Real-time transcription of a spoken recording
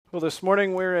Well, this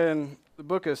morning we're in the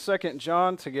book of 2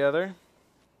 John together.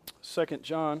 2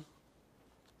 John.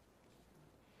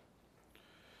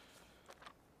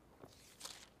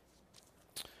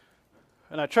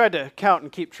 And I tried to count and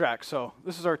keep track, so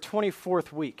this is our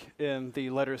 24th week in the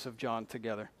letters of John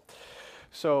together.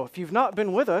 So if you've not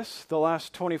been with us the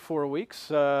last 24 weeks,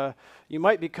 you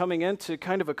might be coming into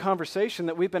kind of a conversation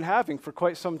that we've been having for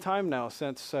quite some time now,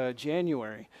 since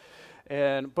January.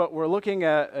 But we're looking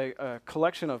at a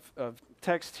collection of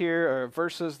text here, or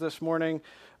verses this morning,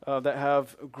 that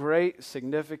have great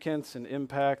significance and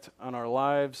impact on our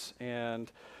lives, and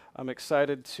I'm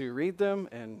excited to read them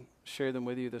and share them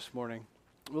with you this morning.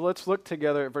 Well, let's look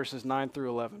together at verses 9 through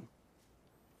 11.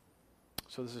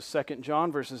 So this is 2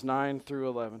 John, verses 9 through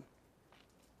 11.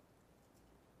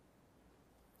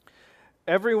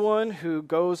 Everyone who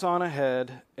goes on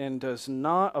ahead and does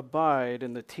not abide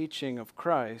in the teaching of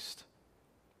Christ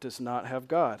does not have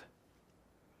God.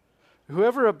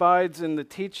 Whoever abides in the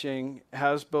teaching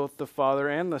has both the Father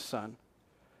and the Son.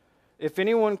 If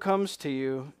anyone comes to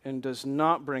you and does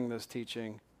not bring this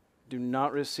teaching, do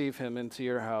not receive him into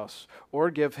your house or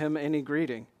give him any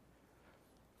greeting.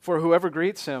 For whoever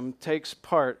greets him takes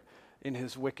part in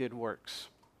his wicked works.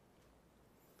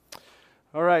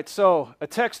 All right, so a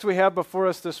text we have before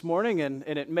us this morning, and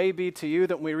it may be to you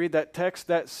that when we read that text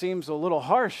that seems a little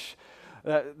harsh,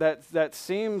 that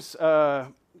seems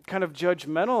kind of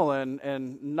judgmental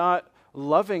and not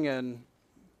loving, and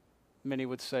many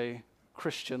would say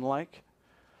Christian-like,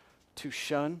 to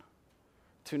shun,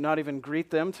 to not even greet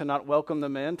them, to not welcome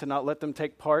them in, to not let them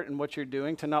take part in what you're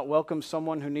doing, to not welcome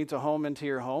someone who needs a home into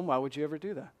your home. Why would you ever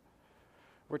do that?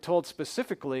 We're told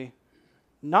specifically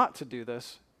not to do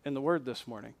this in the Word this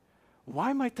morning.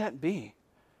 Why might that be?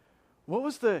 What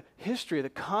was the history, the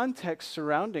context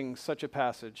surrounding such a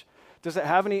passage? Does it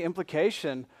have any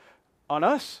implication on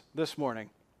us this morning?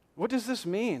 What does this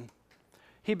mean?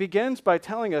 He begins by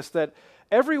telling us that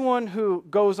everyone who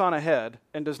goes on ahead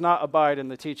and does not abide in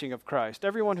the teaching of Christ,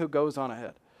 everyone who goes on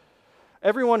ahead,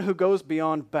 everyone who goes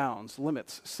beyond bounds,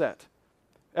 limits set,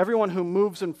 everyone who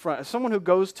moves in front, someone who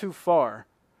goes too far,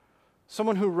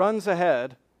 someone who runs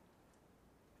ahead,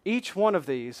 each one of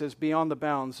these is beyond the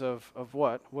bounds of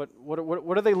what?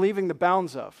 What are they leaving the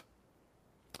bounds of?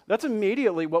 That's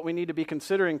immediately what we need to be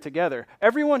considering together.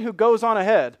 Everyone who goes on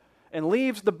ahead and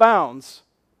leaves the bounds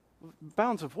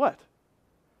of what?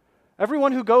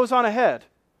 Everyone who goes on ahead,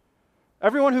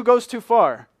 everyone who goes too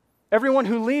far, everyone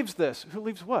who leaves this, who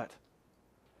leaves what?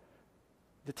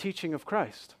 The teaching of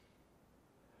Christ.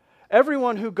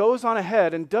 Everyone who goes on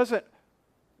ahead and doesn't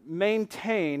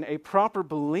maintain a proper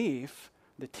belief,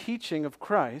 the teaching of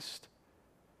Christ,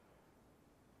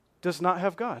 does not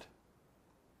have God.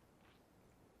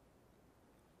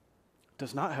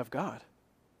 Does not have God.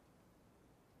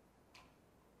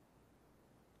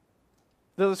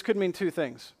 Though this could mean two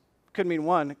things. It could mean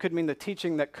one, it could mean the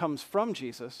teaching that comes from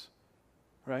Jesus,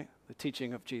 right? The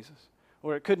teaching of Jesus.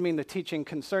 Or it could mean the teaching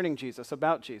concerning Jesus,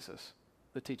 about Jesus,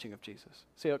 the teaching of Jesus.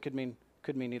 See how it could mean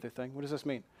either thing? What does this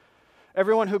mean?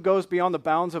 Everyone who goes beyond the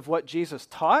bounds of what Jesus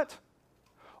taught,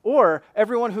 or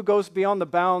everyone who goes beyond the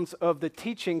bounds of the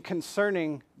teaching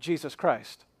concerning Jesus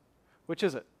Christ. Which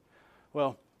is it?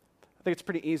 Well, I think it's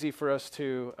pretty easy for us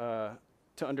to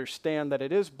understand that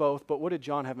it is both, but what did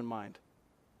John have in mind?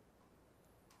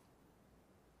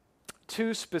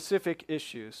 Two specific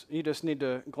issues. You just need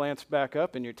to glance back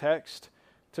up in your text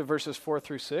to verses 4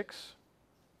 through 6.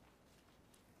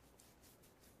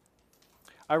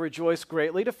 I rejoice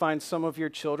greatly to find some of your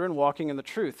children walking in the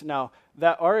truth. Now,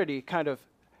 that already kind of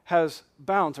has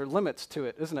bounds or limits to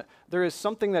it, isn't it? There is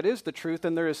something that is the truth,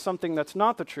 and there is something that's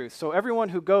not the truth. So everyone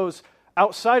who goes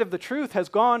outside of the truth has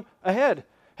gone ahead,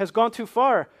 has gone too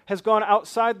far, has gone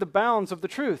outside the bounds of the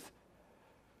truth.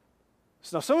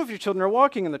 So now some of your children are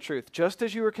walking in the truth, just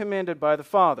as you were commanded by the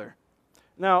Father.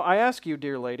 Now I ask you,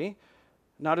 dear lady,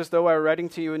 not as though I were writing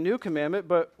to you a new commandment,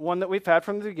 but one that we've had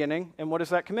from the beginning. And what is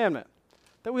that commandment?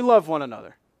 That we love one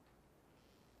another.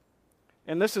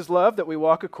 And this is love, that we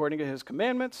walk according to his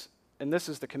commandments. And this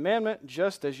is the commandment,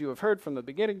 just as you have heard from the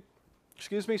beginning,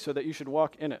 so that you should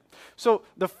walk in it. So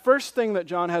the first thing that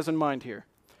John has in mind here,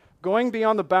 going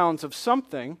beyond the bounds of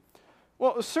something,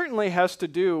 well, it certainly has to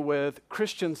do with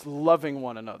Christians loving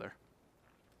one another.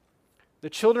 The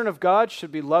children of God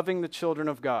should be loving the children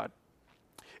of God.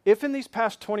 If in these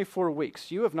past 24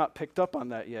 weeks you have not picked up on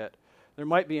that yet, there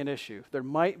might be an issue. There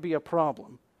might be a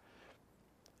problem.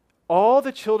 All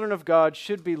the children of God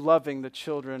should be loving the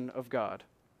children of God.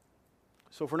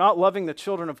 So if we're not loving the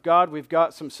children of God, we've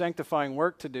got some sanctifying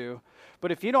work to do.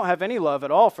 But if you don't have any love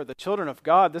at all for the children of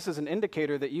God, this is an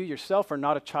indicator that you yourself are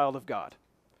not a child of God.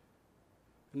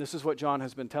 And this is what John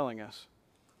has been telling us.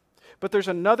 But there's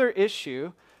another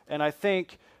issue, and I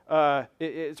think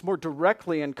it's more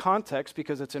directly in context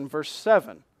because it's in verse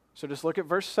 7. So just look at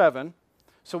verse 7.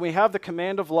 So we have the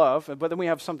command of love, but then we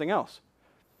have something else.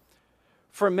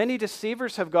 For many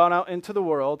deceivers have gone out into the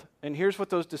world, and here's what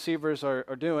those deceivers are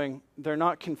doing. They're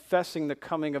not confessing the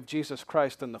coming of Jesus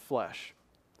Christ in the flesh.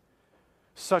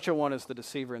 Such a one is the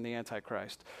deceiver and the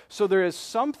Antichrist. So there is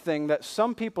something that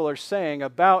some people are saying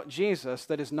about Jesus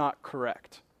that is not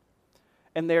correct.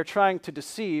 And they're trying to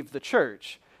deceive the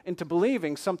church into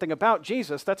believing something about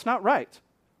Jesus that's not right.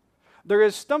 There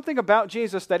is something about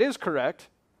Jesus that is correct,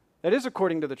 that is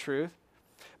according to the truth,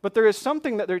 but there is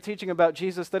something that they're teaching about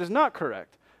Jesus that is not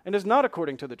correct and is not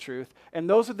according to the truth, and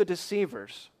those are the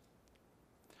deceivers.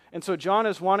 And so John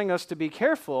is wanting us to be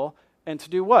careful and to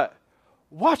do what?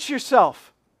 Watch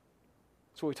yourself.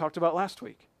 That's what we talked about last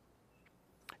week.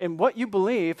 And what you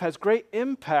believe has great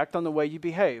impact on the way you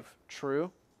behave.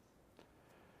 True?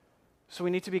 So we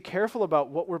need to be careful about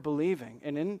what we're believing.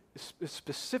 And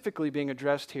specifically being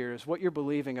addressed here is what you're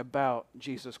believing about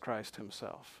Jesus Christ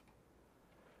himself.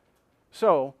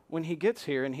 So when he gets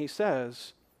here and he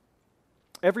says,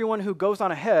 everyone who goes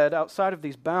on ahead outside of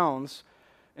these bounds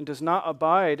and does not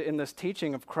abide in this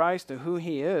teaching of Christ and who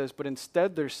he is, but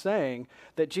instead they're saying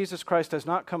that Jesus Christ has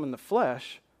not come in the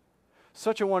flesh,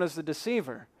 such a one is the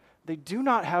deceiver. They do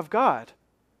not have God.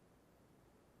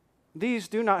 These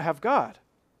do not have God.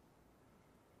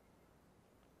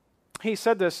 He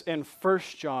said this in 1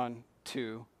 John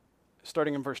 2,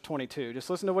 starting in verse 22. Just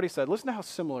listen to what he said. Listen to how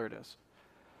similar it is.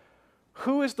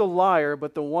 Who is the liar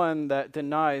but the one that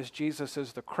denies Jesus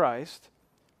is the Christ?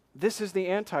 This is the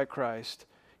Antichrist,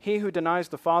 he who denies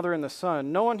the Father and the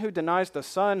Son. No one who denies the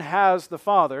Son has the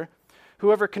Father.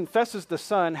 Whoever confesses the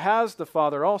Son has the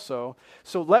Father also.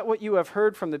 So let what you have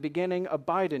heard from the beginning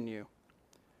abide in you.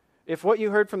 If what you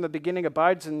heard from the beginning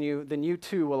abides in you, then you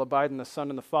too will abide in the Son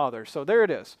and the Father. So there it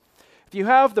is. If you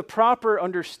have the proper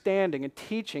understanding and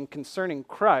teaching concerning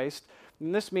Christ,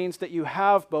 then this means that you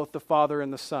have both the Father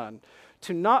and the Son.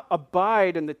 To not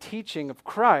abide in the teaching of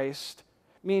Christ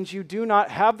means you do not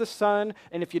have the Son,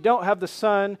 and if you don't have the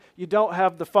Son, you don't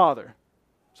have the Father.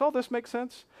 Does all this make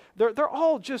sense? They're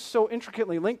all just so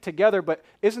intricately linked together, but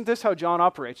isn't this how John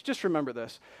operates? Just remember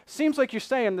this. Seems like you're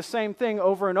saying the same thing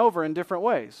over and over in different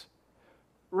ways.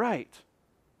 Right.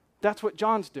 That's what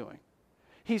John's doing.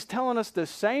 He's telling us the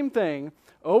same thing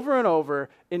over and over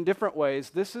in different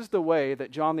ways. This is the way that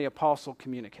John the Apostle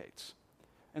communicates.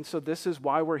 And so this is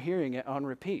why we're hearing it on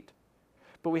repeat.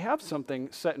 But we have something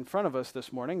set in front of us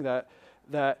this morning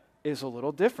that is a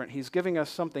little different. He's giving us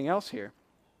something else here.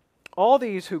 All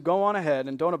these who go on ahead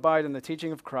and don't abide in the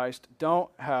teaching of Christ don't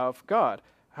have God.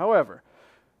 However,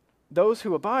 those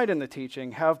who abide in the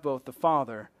teaching have both the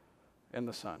Father and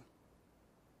the Son.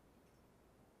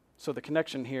 So the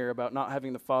connection here about not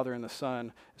having the Father and the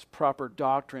Son is proper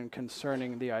doctrine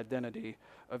concerning the identity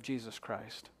of Jesus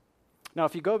Christ. Now,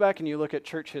 if you go back and you look at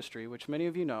church history, which many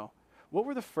of you know, what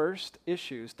were the first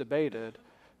issues debated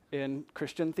in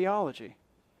Christian theology?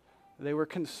 They were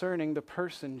concerning the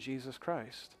person Jesus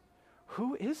Christ.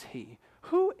 Who is he?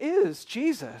 Who is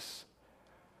Jesus?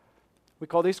 We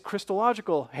call these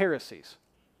Christological heresies,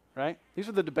 right? These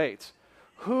are the debates.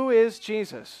 Who is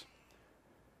Jesus?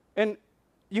 And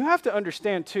you have to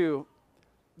understand, too,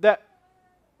 that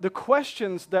the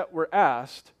questions that were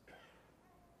asked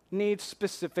need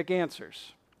specific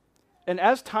answers. And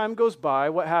as time goes by,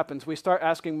 what happens? We start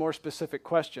asking more specific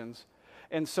questions.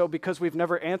 And so because we've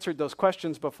never answered those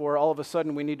questions before, all of a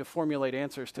sudden we need to formulate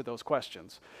answers to those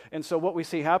questions. And so what we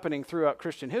see happening throughout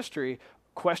Christian history,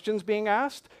 questions being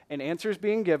asked and answers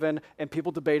being given and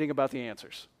people debating about the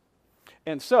answers.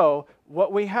 And so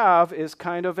what we have is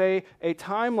kind of a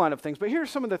timeline of things. But here are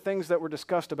some of the things that were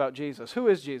discussed about Jesus. Who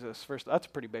is Jesus? First, that's a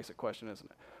pretty basic question, isn't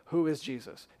it? Who is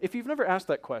Jesus? If you've never asked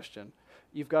that question,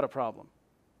 you've got a problem.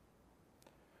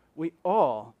 We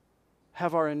all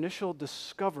have our initial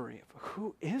discovery of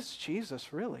who is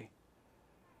Jesus really?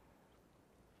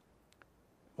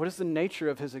 What is the nature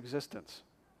of his existence?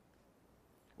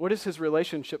 What is his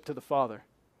relationship to the Father?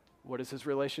 What is his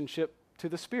relationship to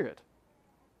the Spirit?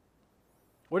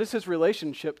 What is his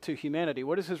relationship to humanity?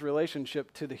 What is his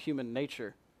relationship to the human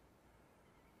nature?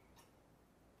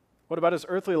 What about his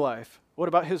earthly life? What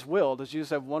about his will? Does Jesus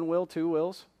have one will, two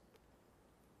wills?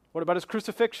 What about his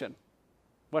crucifixion?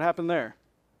 What happened there?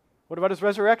 What about his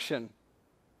resurrection?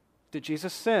 Did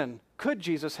Jesus sin? Could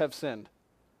Jesus have sinned?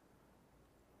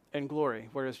 And glory,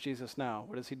 where is Jesus now?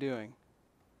 What is he doing?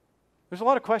 There's a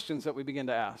lot of questions that we begin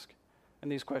to ask, and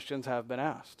these questions have been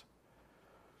asked.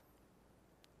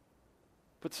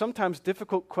 But sometimes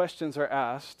difficult questions are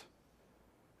asked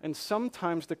And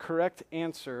sometimes the correct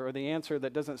answer, or the answer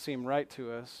that doesn't seem right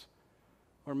to us,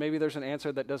 or maybe there's an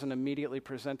answer that doesn't immediately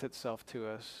present itself to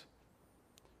us,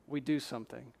 we do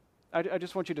something. I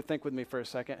just want you to think with me for a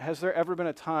second. Has there ever been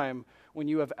a time when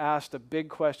you have asked a big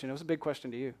question, it was a big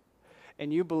question to you,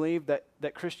 and you believed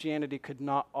that Christianity could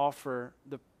not offer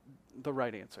the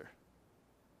right answer?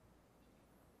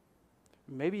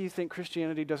 Maybe you think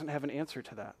Christianity doesn't have an answer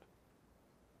to that.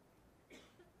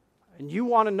 And you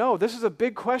want to know, this is a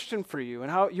big question for you,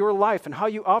 and how your life and how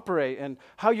you operate and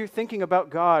how you're thinking about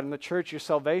God and the church, your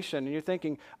salvation. And you're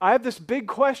thinking, I have this big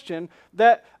question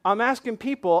that I'm asking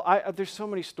people. There's so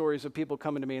many stories of people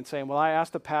coming to me and saying, well, I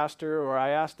asked the pastor, or I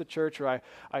asked the church, or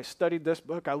I studied this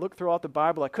book. I looked throughout the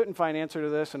Bible. I couldn't find an answer to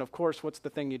this. And of course, what's the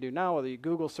thing you do now? Well, you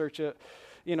Google search it.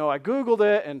 I Googled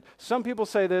it, and some people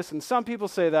say this, and some people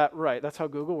say that. Right, that's how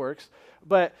Google works.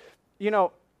 But,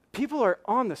 people are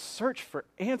on the search for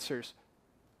answers.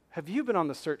 Have you been on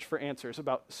the search for answers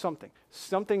about something?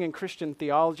 Something in Christian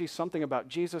theology, something about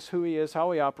Jesus, who he is,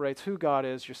 how he operates, who God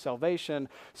is, your salvation,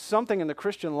 something in the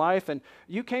Christian life, and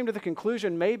you came to the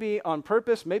conclusion, maybe on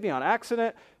purpose, maybe on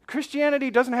accident, Christianity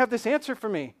doesn't have this answer for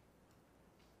me.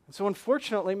 And so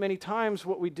unfortunately, many times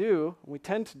what we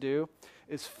tend to do,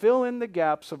 is fill in the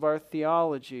gaps of our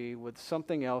theology with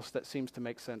something else that seems to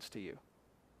make sense to you.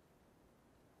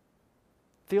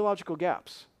 Theological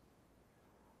gaps.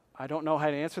 I don't know how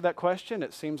to answer that question.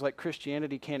 It seems like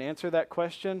Christianity can't answer that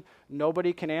question.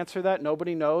 Nobody can answer that.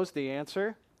 Nobody knows the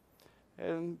answer.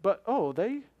 But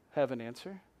they have an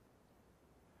answer.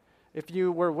 If you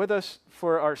were with us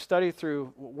for our study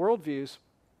through worldviews,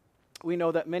 we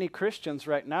know that many Christians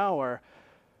right now are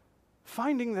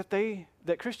finding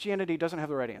that Christianity doesn't have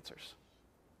the right answers.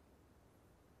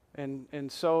 And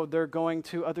so they're going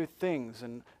to other things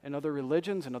and other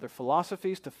religions and other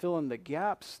philosophies to fill in the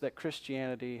gaps that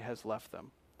Christianity has left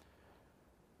them.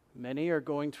 Many are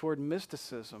going toward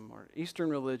mysticism or Eastern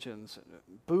religions,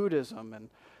 Buddhism, and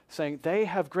saying they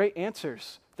have great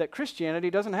answers that Christianity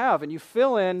doesn't have, and you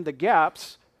fill in the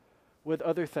gaps with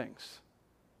other things.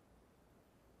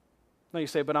 Now you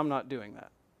say, but I'm not doing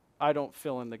that. I don't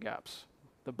fill in the gaps.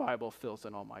 The Bible fills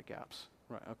in all my gaps.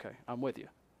 Right, okay, I'm with you.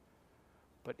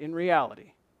 But in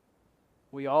reality,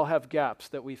 we all have gaps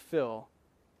that we fill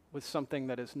with something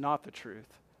that is not the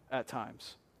truth at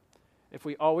times. If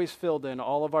we always filled in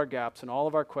all of our gaps and all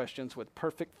of our questions with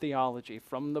perfect theology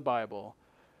from the Bible,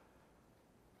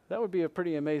 that would be a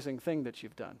pretty amazing thing that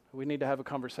you've done. We need to have a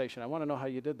conversation. I want to know how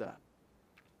you did that.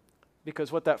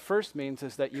 Because what that first means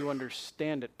is that you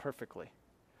understand it perfectly,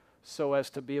 so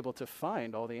as to be able to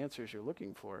find all the answers you're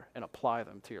looking for and apply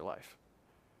them to your life.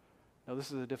 Now,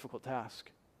 this is a difficult task,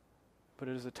 but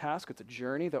it is a task, it's a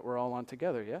journey that we're all on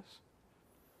together, yes?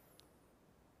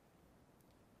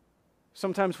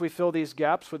 Sometimes we fill these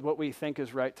gaps with what we think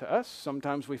is right to us.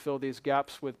 Sometimes we fill these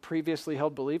gaps with previously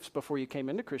held beliefs before you came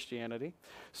into Christianity.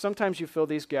 Sometimes you fill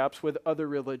these gaps with other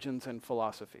religions and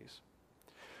philosophies.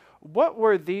 What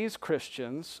were these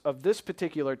Christians of this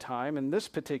particular time, in this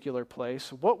particular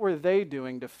place, what were they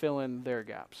doing to fill in their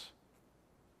gaps?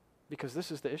 Because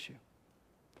this is the issue.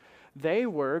 They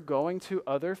were going to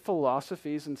other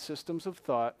philosophies and systems of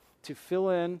thought to fill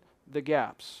in the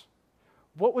gaps.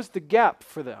 What was the gap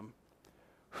for them?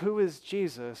 Who is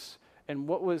Jesus, and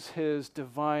what was his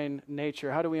divine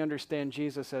nature? How do we understand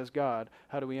Jesus as God?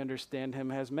 How do we understand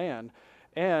him as man?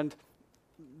 And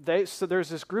so there's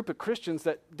this group of Christians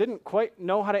that didn't quite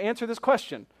know how to answer this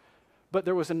question, but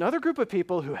there was another group of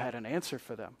people who had an answer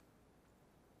for them.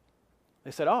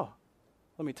 They said, let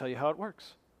me tell you how it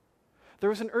works. There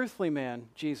was an earthly man,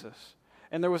 Jesus,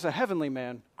 and there was a heavenly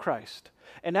man, Christ.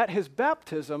 And at his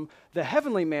baptism, the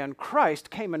heavenly man,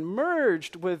 Christ, came and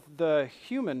merged with the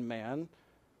human man.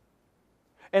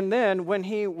 And then when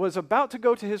he was about to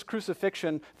go to his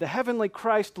crucifixion, the heavenly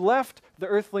Christ left the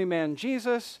earthly man,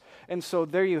 Jesus. And so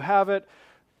there you have it.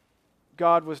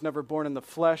 God was never born in the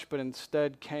flesh, but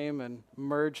instead came and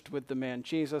merged with the man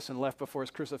Jesus and left before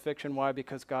his crucifixion. Why?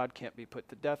 Because God can't be put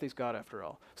to death. He's God after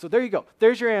all. So there you go.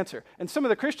 There's your answer. And some of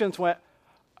the Christians went,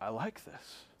 I like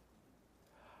this.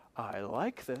 I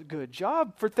like this. Good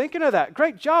job for thinking of that.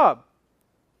 Great job.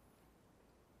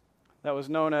 That was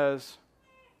known as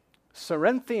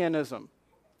Cerinthianism. A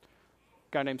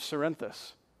guy named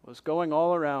Cerinthus was going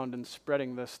all around and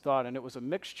spreading this thought, and it was a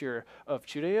mixture of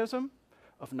Judaism,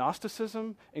 of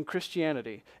Gnosticism, and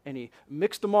Christianity. And he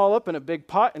mixed them all up in a big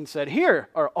pot and said, here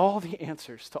are all the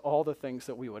answers to all the things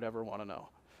that we would ever want to know.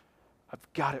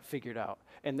 I've got it figured out.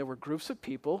 And there were groups of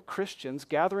people, Christians,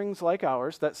 gatherings like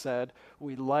ours, that said,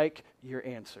 we like your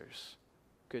answers.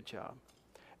 Good job.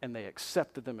 And they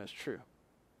accepted them as true.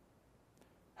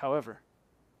 However,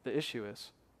 the issue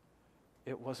is,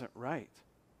 it wasn't right.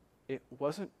 It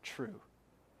wasn't true.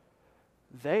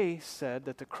 They said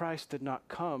that the Christ did not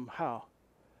come, how?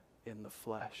 In the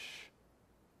flesh.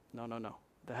 No.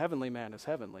 The heavenly man is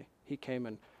heavenly. He came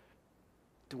and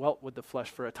dwelt with the flesh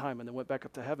for a time and then went back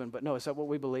up to heaven. But no, is that what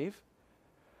we believe?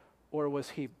 Or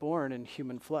was he born in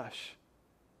human flesh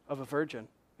of a virgin?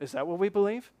 Is that what we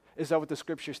believe? Is that what the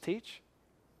scriptures teach?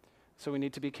 So we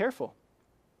need to be careful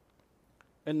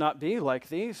and not be like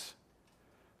these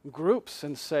groups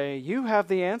and say, you have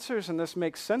the answers and this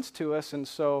makes sense to us, and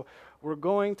so we're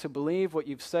going to believe what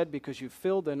you've said because you've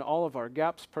filled in all of our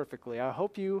gaps perfectly. I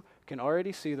hope you can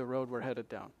already see the road we're headed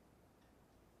down.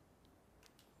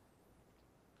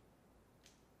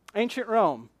 Ancient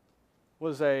Rome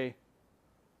was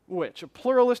which? A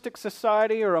pluralistic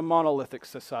society or a monolithic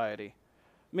society?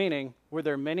 Meaning, were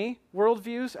there many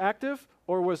worldviews active,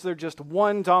 or was there just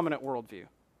one dominant worldview?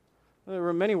 There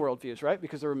were many worldviews, right?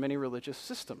 Because there were many religious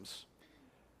systems.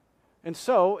 And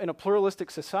so, in a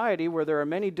pluralistic society where there are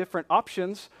many different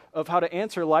options of how to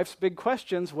answer life's big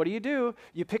questions, what do?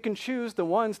 You pick and choose the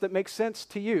ones that make sense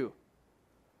to you.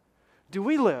 Do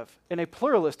we live in a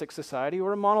pluralistic society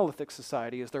or a monolithic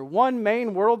society? Is there one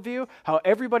main worldview, how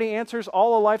everybody answers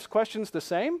all of life's questions the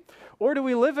same? Or do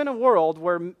we live in a world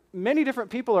where many different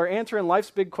people are answering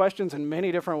life's big questions in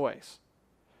many different ways?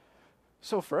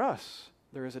 So for us,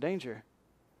 there is a danger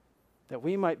that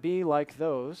we might be like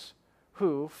those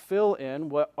who fill in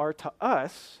what are to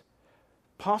us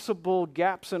possible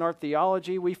gaps in our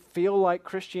theology. We feel like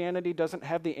Christianity doesn't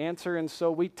have the answer, and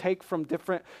so we take from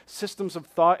different systems of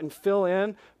thought and fill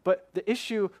in. But the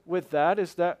issue with that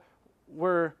is that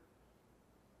we're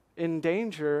in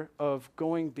danger of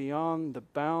going beyond the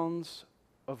bounds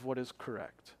of what is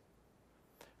correct.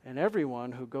 And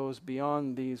everyone who goes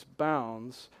beyond these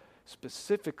bounds,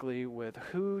 specifically with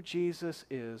who Jesus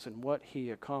is and what he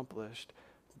accomplished,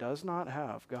 does not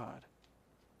have God.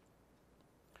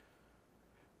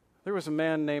 There was a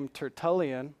man named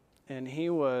Tertullian, and he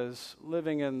was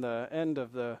living in the end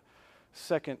of the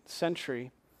 2nd century,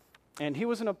 and he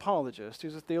was an apologist. He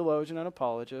was a theologian and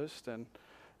apologist,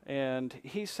 and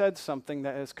he said something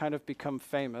that has kind of become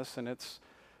famous, and it's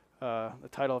the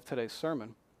title of today's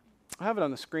sermon. I have it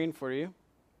on the screen for you.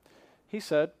 He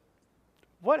said,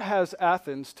 "What has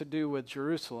Athens to do with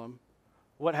Jerusalem?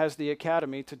 What has the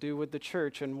academy to do with the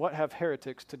church? And what have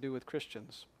heretics to do with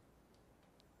Christians?"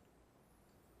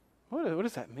 What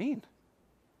does that mean?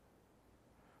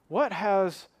 What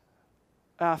has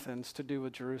Athens to do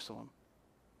with Jerusalem?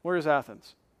 Where is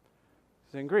Athens?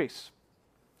 It's in Greece.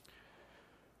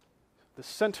 The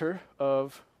center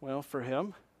of, well, for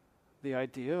him, the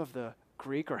idea of the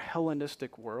Greek or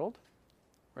Hellenistic world,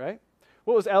 right?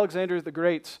 What was Alexander the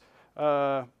Great's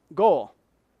goal?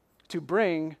 To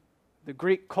bring the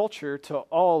Greek culture to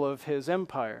all of his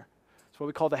empire. It's what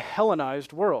we call the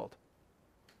Hellenized world.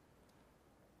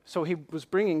 So he was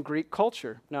bringing Greek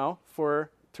culture. Now, for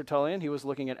Tertullian, he was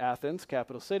looking at Athens,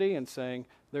 capital city, and saying,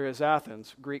 there is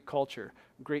Athens, Greek culture,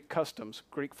 Greek customs,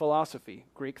 Greek philosophy,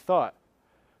 Greek thought.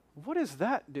 What is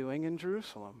that doing in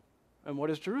Jerusalem? And what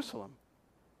is Jerusalem?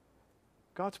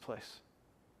 God's place.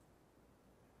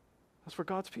 That's where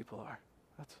God's people are.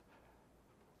 That's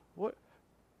what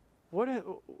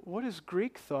is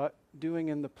Greek thought doing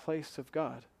in the place of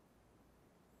God?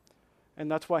 And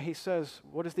that's why he says,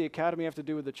 what does the academy have to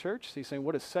do with the church? So he's saying,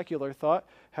 what does secular thought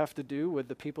have to do with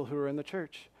the people who are in the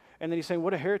church? And then he's saying, what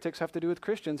do heretics have to do with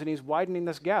Christians? And he's widening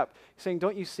this gap. He's saying,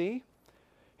 don't you see?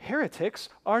 Heretics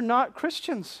are not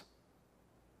Christians.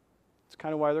 It's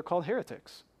kind of why they're called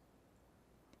heretics.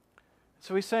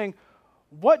 So he's saying,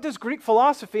 what does Greek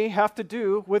philosophy have to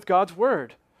do with God's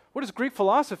word? What does Greek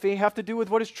philosophy have to do with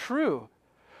what is true?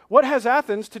 What has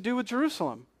Athens to do with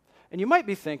Jerusalem? And you might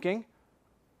be thinking,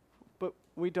 but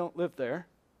we don't live there.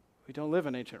 We don't live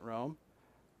in ancient Rome.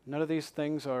 None of these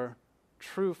things are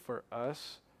true for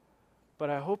us. But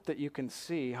I hope that you can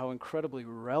see how incredibly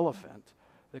relevant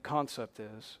the concept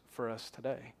is for us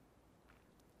today.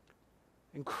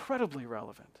 Incredibly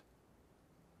relevant.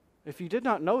 If you did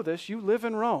not know this, you live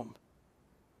in Rome.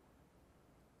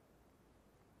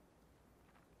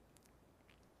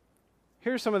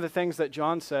 Here's some of the things that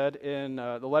John said in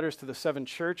the letters to the 7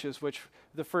 churches, which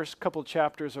the first couple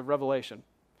chapters of Revelation.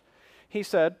 He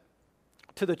said,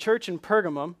 to the church in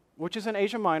Pergamum, which is in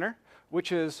Asia Minor,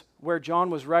 which is where John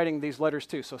was writing these letters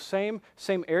to. So same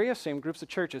area, same groups of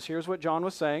churches. Here's what John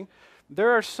was saying.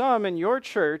 There are some in your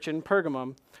church in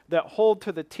Pergamum that hold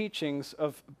to the teachings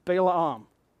of Balaam.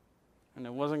 And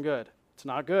it wasn't good. It's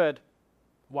not good.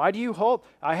 Why do you hold?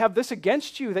 I have this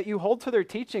against you that you hold to their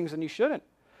teachings and you shouldn't.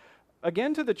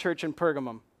 Again to the church in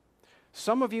Pergamum.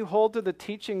 Some of you hold to the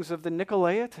teachings of the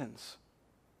Nicolaitans.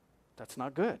 That's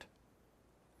not good.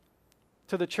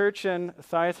 To the church in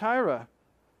Thyatira,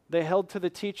 they held to the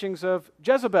teachings of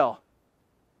Jezebel,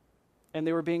 and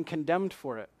they were being condemned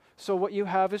for it. So what you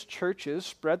have is churches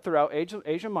spread throughout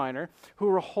Asia Minor who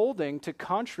are holding to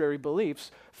contrary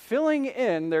beliefs, filling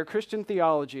in their Christian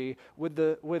theology with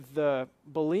the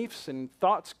beliefs and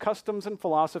thoughts, customs, and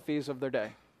philosophies of their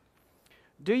day.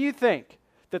 Do you think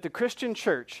that the Christian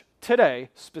church today,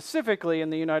 specifically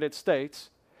in the United States,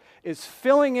 is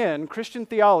filling in Christian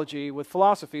theology with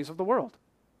philosophies of the world?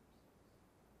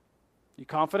 You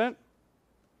confident?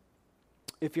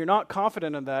 If you're not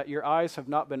confident in that, your eyes have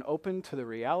not been opened to the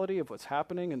reality of what's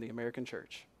happening in the American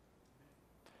church.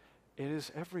 It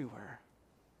is everywhere.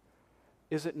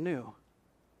 Is it new?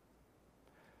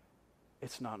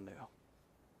 It's not new.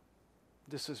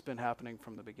 This has been happening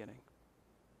from the beginning.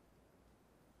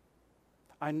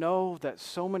 I know that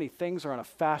so many things are on a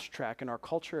fast track in our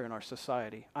culture and our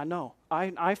society. I know.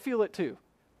 I feel it too.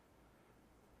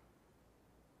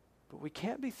 But we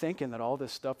can't be thinking that all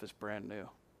this stuff is brand new.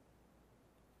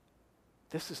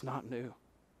 This is not new.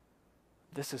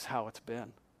 This is how it's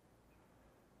been.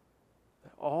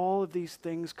 All of these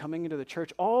things coming into the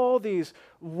church, all these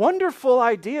wonderful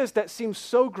ideas that seem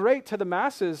so great to the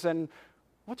masses, and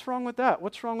what's wrong with that?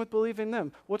 What's wrong with believing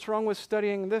them? What's wrong with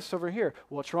studying this over here?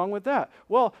 What's wrong with that?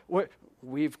 Well,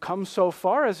 we've come so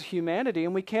far as humanity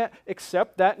and we can't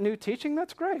accept that new teaching.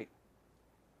 That's great.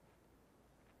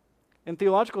 In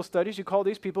theological studies, you call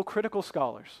these people critical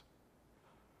scholars.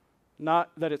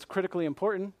 Not that it's critically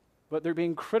important, but they're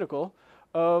being critical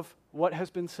of what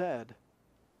has been said.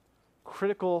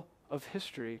 Critical of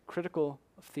history, critical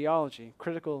of theology,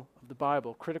 critical of the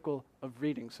Bible, critical of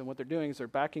readings. And what they're doing is they're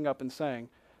backing up and saying,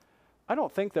 I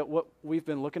don't think that what we've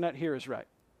been looking at here is right.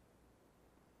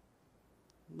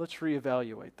 Let's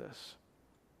reevaluate this.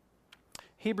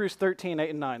 Hebrews 13,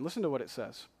 8 and 9. Listen to what it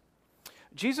says.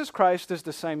 Jesus Christ is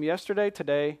the same yesterday,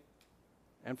 today,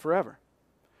 and forever.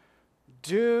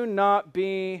 Do not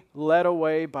be led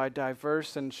away by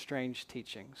diverse and strange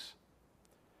teachings.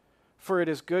 For it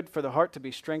is good for the heart to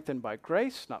be strengthened by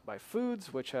grace, not by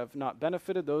foods which have not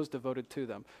benefited those devoted to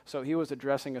them. So he was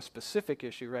addressing a specific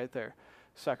issue right there,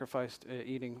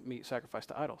 eating meat sacrificed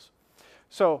to idols.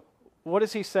 So what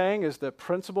is he saying is the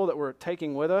principle that we're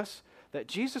taking with us, that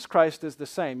Jesus Christ is the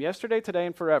same yesterday, today,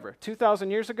 and forever. 2,000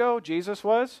 years ago, Jesus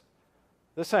was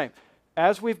the same.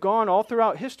 As we've gone all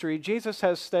throughout history, Jesus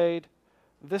has stayed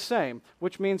the same,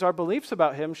 which means our beliefs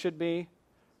about him should be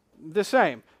the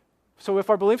same. So if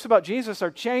our beliefs about Jesus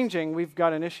are changing, we've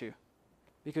got an issue,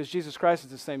 because Jesus Christ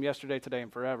is the same yesterday, today,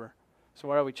 and forever. So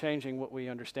why are we changing what we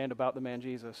understand about the man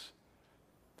Jesus?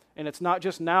 And it's not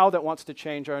just now that wants to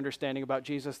change our understanding about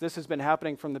Jesus. This has been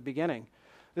happening from the beginning.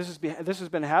 This has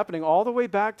been happening all the way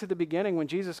back to the beginning when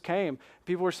Jesus came.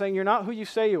 People were saying, you're not who you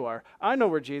say you are. I know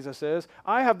where Jesus is.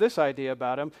 I have this idea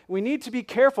about him. We need to be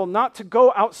careful not to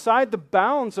go outside the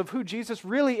bounds of who Jesus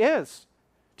really is.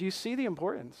 Do you see the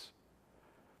importance?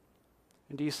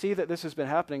 And do you see that this has been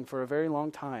happening for a very long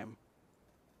time?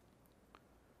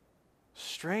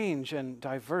 Strange and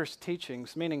diverse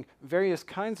teachings, meaning various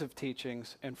kinds of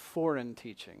teachings, and foreign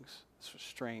teachings. That's what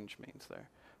strange means there,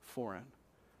 foreign.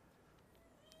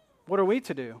 What are we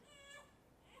to do?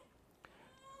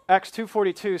 Acts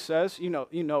 2:42 says, you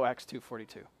know Acts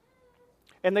 2:42.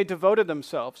 And they devoted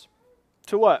themselves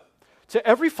to what? To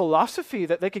every philosophy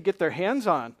that they could get their hands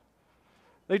on.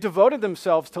 They devoted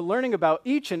themselves to learning about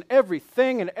each and every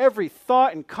thing and every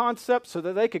thought and concept so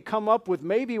that they could come up with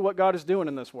maybe what God is doing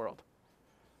in this world.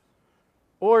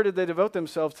 Or did they devote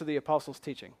themselves to the apostles'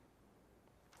 teaching?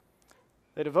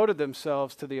 They devoted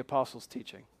themselves to the apostles'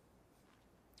 teaching,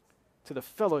 to the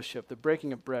fellowship, the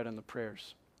breaking of bread, and the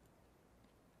prayers.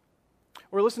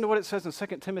 Or listen to what it says in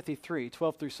 2 Timothy 3,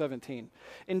 12 through 17.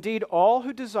 Indeed, all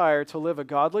who desire to live a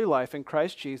godly life in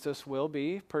Christ Jesus will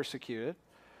be persecuted,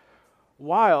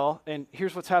 while, and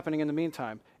here's what's happening in the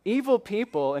meantime, evil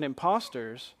people and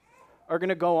imposters are going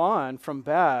to go on from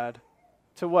bad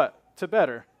to what? To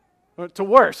better. Or to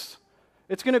worse.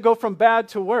 It's going to go from bad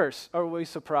to worse. Are we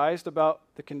surprised about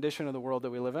the condition of the world that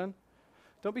we live in?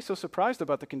 Don't be so surprised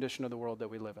about the condition of the world that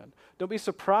we live in. Don't be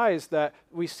surprised that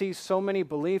we see so many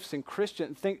beliefs in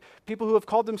people who have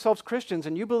called themselves Christians,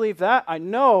 and you believe that. I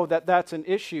know that that's an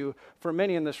issue for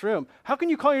many in this room. How can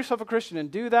you call yourself a Christian and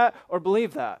do that or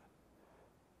believe that?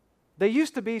 They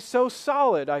used to be so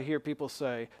solid, I hear people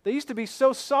say. They used to be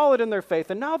so solid in their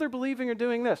faith, and now they're believing or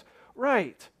doing this.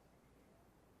 Right.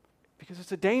 Because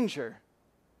it's a danger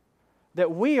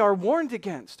that we are warned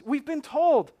against. We've been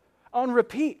told on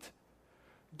repeat,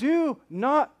 do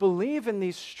not believe in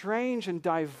these strange and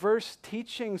diverse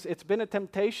teachings. It's been a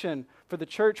temptation for the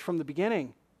church from the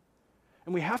beginning.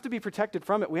 And we have to be protected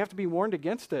from it. We have to be warned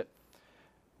against it.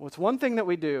 Well, it's one thing that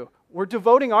we do. We're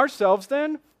devoting ourselves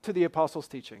then to the apostles'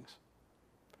 teachings.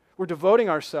 We're devoting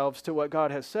ourselves to what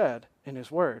God has said in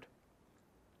his word.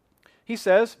 He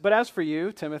says, but as for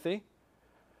you, Timothy,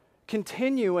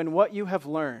 continue in what you have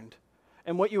learned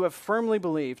and what you have firmly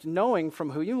believed, knowing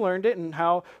from who you learned it and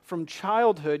how from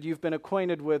childhood you've been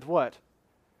acquainted with what?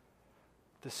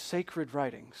 The sacred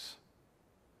writings.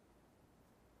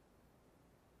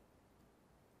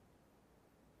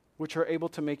 Which are able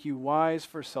to make you wise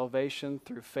for salvation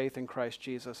through faith in Christ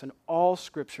Jesus. And all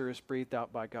Scripture is breathed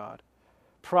out by God,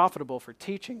 profitable for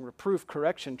teaching, reproof,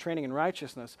 correction, training in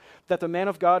righteousness, that the man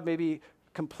of God may be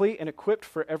complete and equipped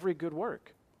for every good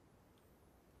work.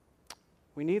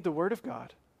 We need the Word of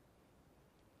God.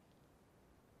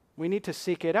 We need to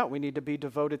seek it out. We need to be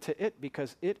devoted to it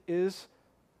because it is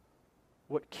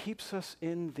what keeps us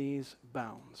in these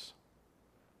bounds.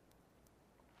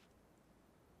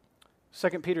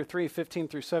 2 Peter 3:15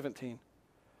 through 17.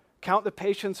 Count the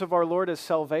patience of our Lord as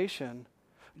salvation,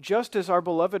 just as our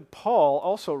beloved Paul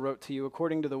also wrote to you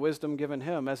according to the wisdom given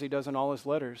him, as he does in all his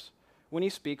letters, when he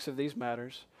speaks of these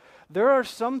matters. There are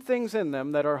some things in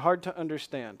them that are hard to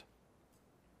understand,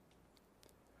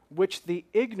 which the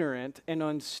ignorant and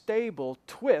unstable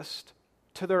twist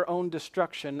to their own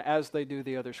destruction as they do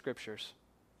the other scriptures.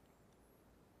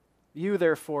 You,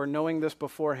 therefore, knowing this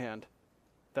beforehand,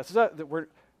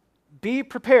 be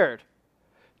prepared.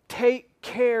 Take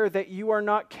care that you are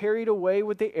not carried away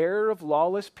with the error of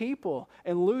lawless people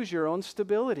and lose your own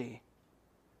stability.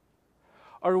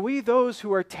 Are we those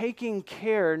who are taking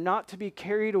care not to be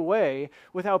carried away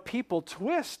with how people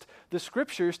twist the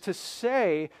scriptures to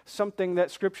say something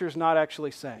that scripture is not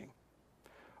actually saying?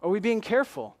 Are we being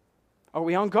careful? Are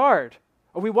we on guard?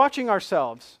 Are we watching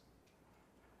ourselves?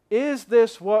 Is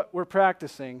this what we're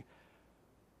practicing?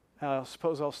 I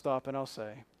suppose I'll stop and I'll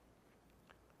say,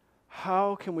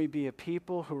 how can we be a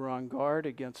people who are on guard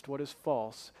against what is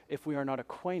false if we are not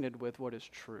acquainted with what is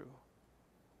true?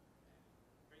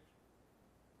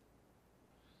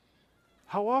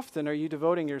 How often are you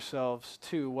devoting yourselves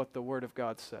to what the Word of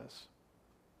God says?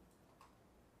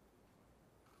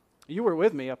 You were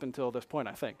with me up until this point,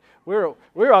 I think. We're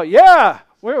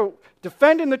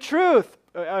defending the truth.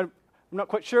 I'm not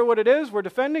quite sure what it is we're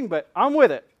defending, but I'm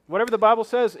with it. Whatever the Bible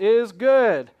says is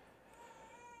good.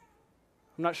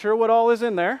 I'm not sure what all is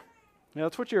in there.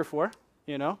 That's what you're for,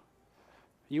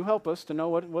 You help us to know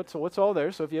what's all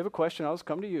there. So if you have a question, I'll just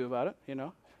come to you about it,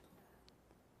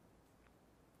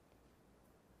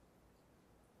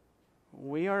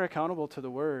 We are accountable to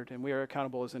the Word, and we are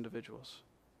accountable as individuals.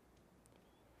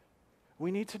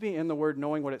 We need to be in the Word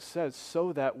knowing what it says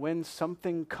so that when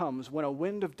something comes, when a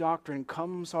wind of doctrine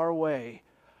comes our way,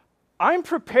 I'm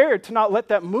prepared to not let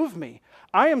that move me.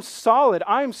 I am solid.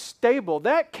 I am stable.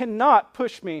 That cannot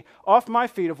push me off my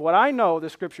feet of what I know the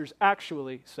Scriptures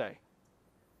actually say.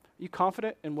 Are you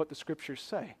confident in what the Scriptures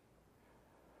say?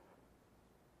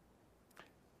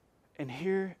 And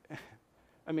here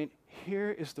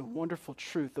is the wonderful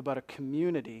truth about a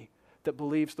community that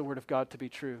believes the Word of God to be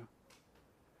true.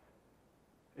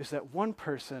 Is that one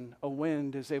person, a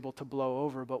wind is able to blow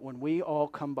over, but when we all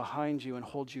come behind you and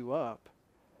hold you up,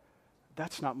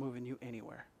 that's not moving you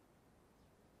anywhere.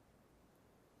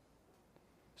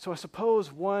 So I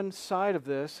suppose one side of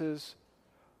this is,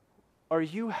 are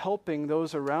you helping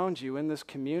those around you in this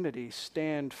community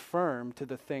stand firm to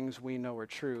the things we know are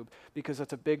true? Because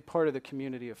that's a big part of the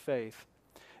community of faith,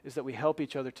 is that we help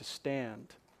each other to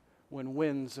stand. When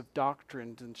winds of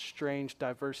doctrine and strange,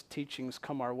 diverse teachings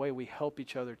come our way, we help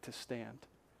each other to stand.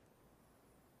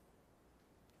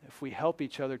 If we help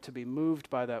each other to be moved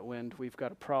by that wind, we've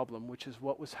got a problem, which is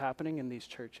what was happening in these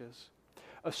churches.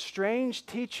 A strange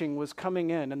teaching was coming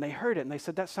in, and they heard it, and they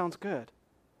said, that sounds good.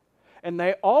 And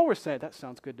they all were saying, that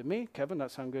sounds good to me. Kevin,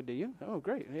 that sound good to you? Oh,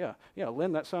 great. Yeah,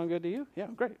 Lynn, that sound good to you? Yeah,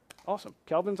 great. Awesome.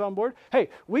 Calvin's on board. Hey,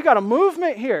 we got a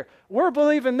movement here. We're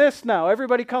believing this now.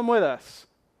 Everybody come with us.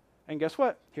 And guess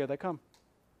what? Here they come.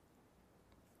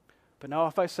 But now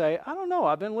if I say, I don't know,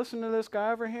 I've been listening to this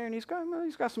guy over here, and he's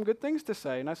got some good things to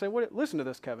say. And I say, listen to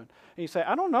this, Kevin. And you say,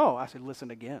 I don't know. I say, listen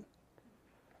again.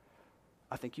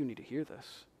 I think you need to hear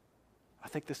this. I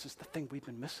think this is the thing we've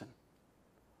been missing.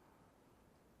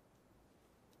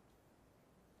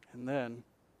 And then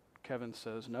Kevin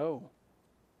says, no.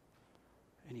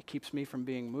 And he keeps me from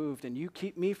being moved, and you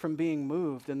keep me from being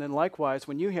moved. And then likewise,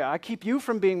 when you hear, I keep you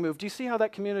from being moved. Do you see how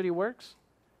that community works?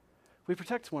 We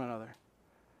protect one another.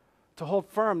 To hold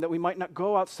firm that we might not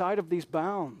go outside of these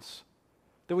bounds.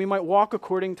 That we might walk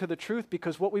according to the truth,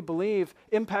 because what we believe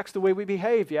impacts the way we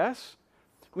behave, yes?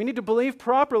 We need to believe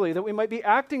properly that we might be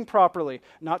acting properly,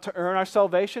 not to earn our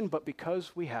salvation, but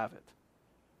because we have it.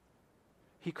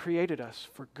 He created us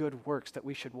for good works that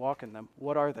we should walk in them.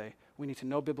 What are they? We need to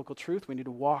know biblical truth. We need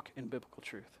to walk in biblical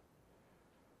truth.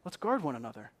 Let's guard one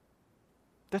another.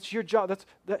 That's your job.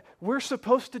 We're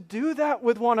supposed to do that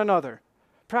with one another.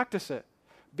 Practice it.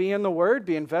 Be in the Word,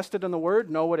 be invested in the Word,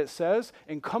 know what it says,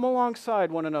 and come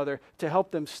alongside one another to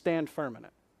help them stand firm in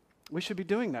it. We should be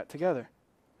doing that together.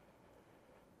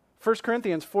 1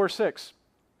 Corinthians 4:6.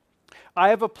 I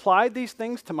have applied these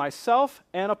things to myself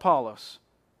and Apollos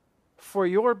for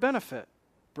your benefit,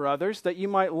 brothers, that you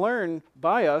might learn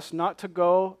by us not to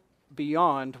go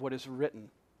beyond what is written.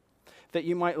 That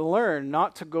you might learn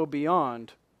not to go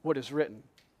beyond what is written.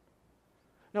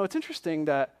 Now, it's interesting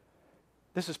that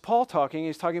this is Paul talking.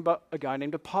 He's talking about a guy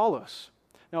named Apollos.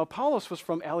 Now, Apollos was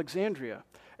from Alexandria.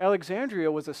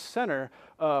 Alexandria was a center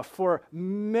for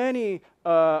many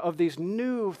of these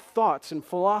new thoughts and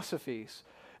philosophies.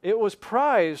 It was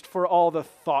prized for all the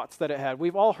thoughts that it had.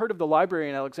 We've all heard of the library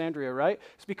in Alexandria, right?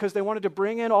 It's because they wanted to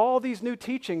bring in all these new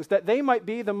teachings that they might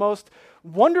be the most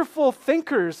wonderful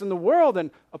thinkers in the world.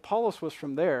 And Apollos was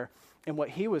from there. And what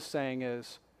he was saying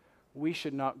is, we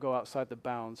should not go outside the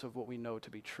bounds of what we know to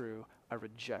be true. I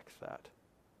reject that.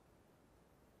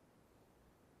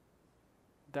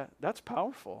 That's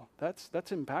powerful. That's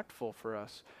impactful for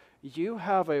us. You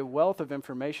have a wealth of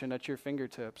information at your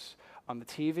fingertips on the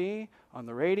TV, on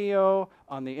the radio,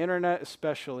 on the internet,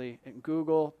 especially in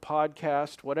Google,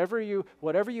 podcast, whatever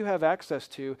you have access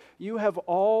to, you have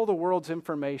all the world's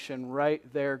information right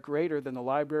there, greater than the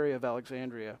Library of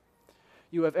Alexandria.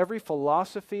 You have every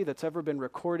philosophy that's ever been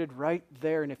recorded right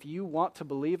there, and if you want to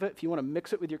believe it, if you want to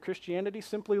mix it with your Christianity,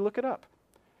 simply look it up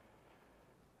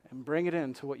and bring it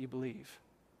into what you believe.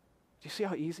 Do you see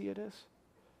how easy it is?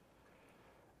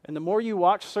 And the more you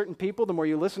watch certain people, the more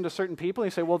you listen to certain people,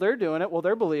 and you say, well, they're doing it, well,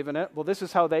 they're believing it, well, this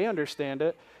is how they understand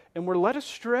it, and we're led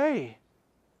astray.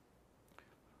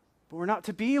 But we're not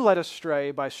to be led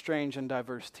astray by strange and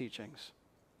diverse teachings.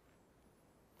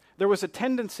 There was a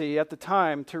tendency at the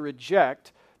time to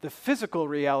reject the physical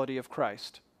reality of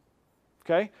Christ.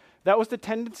 Okay? That was the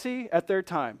tendency at their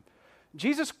time.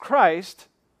 Jesus Christ,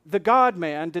 the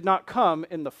God-man, did not come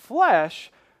in the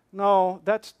flesh. No,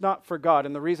 that's not for God.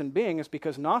 And the reason being is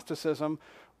because Gnosticism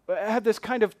had this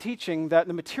kind of teaching that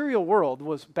the material world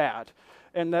was bad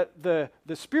and that the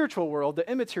spiritual world, the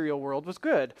immaterial world, was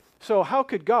good. So how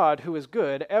could God, who is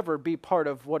good, ever be part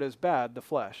of what is bad, the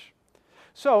flesh?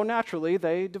 So naturally,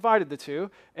 they divided the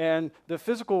two, and the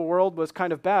physical world was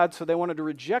kind of bad, so they wanted to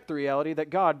reject the reality that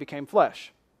God became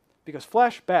flesh. Because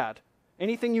flesh, bad.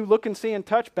 Anything you look and see and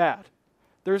touch, bad.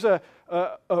 There's a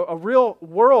real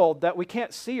world that we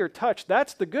can't see or touch.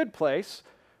 That's the good place.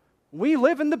 We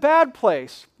live in the bad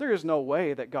place. There is no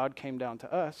way that God came down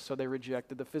to us, so they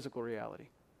rejected the physical reality.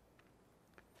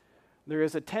 There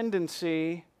is a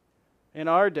tendency in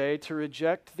our day to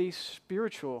reject the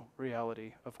spiritual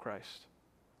reality of Christ.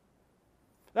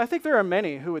 I think there are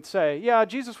many who would say, yeah,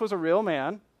 Jesus was a real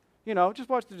man. Just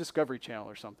watch the Discovery Channel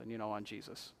or something, on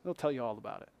Jesus. They'll tell you all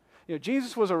about it.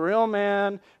 Jesus was a real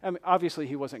man. I mean, obviously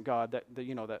he wasn't God. That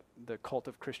the cult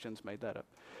of Christians made that up.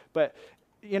 But,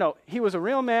 he was a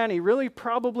real man. He really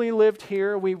probably lived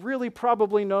here. We really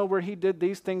probably know where he did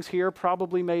these things here,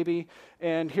 probably maybe.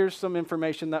 And here's some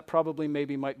information that probably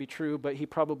maybe might be true, but he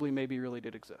probably maybe really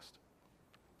did exist.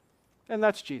 And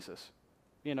that's Jesus.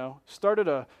 Started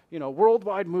a,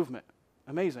 worldwide movement.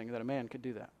 Amazing that a man could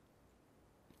do that.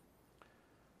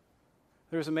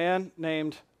 There's a man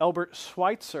named Albert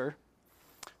Schweitzer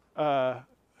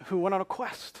who went on a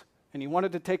quest, and he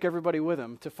wanted to take everybody with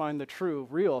him to find the true,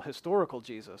 real, historical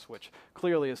Jesus, which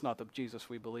clearly is not the Jesus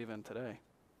we believe in today.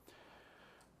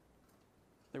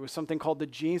 There was something called the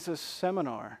Jesus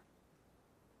Seminar,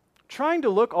 trying to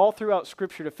look all throughout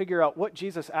Scripture to figure out what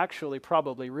Jesus actually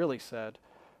probably really said.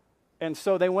 And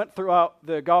so they went throughout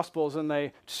the Gospels and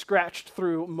they scratched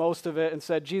through most of it and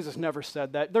said, Jesus never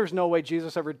said that. There's no way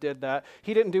Jesus ever did that.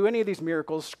 He didn't do any of these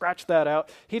miracles. Scratch that out.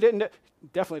 He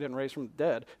definitely didn't raise from the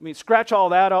dead. I mean, scratch all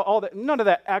that out. All that. None of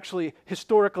that actually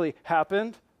historically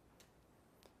happened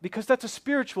because that's a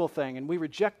spiritual thing and we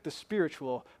reject the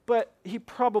spiritual. But he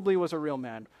probably was a real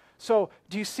man. So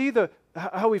do you see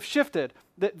how we've shifted?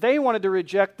 That they wanted to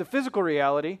reject the physical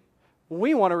reality.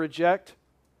 We want to reject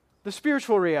the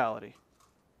spiritual reality.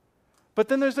 But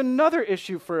then there's another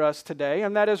issue for us today,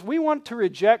 and that is we want to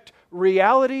reject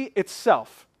reality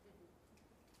itself.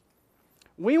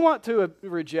 We want to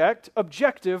reject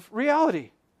objective reality.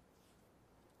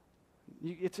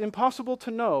 It's impossible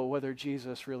to know whether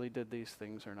Jesus really did these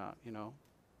things or not,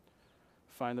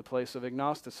 find the place of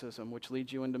agnosticism, which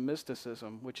leads you into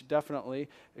mysticism, which definitely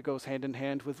it goes hand in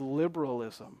hand with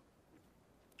liberalism,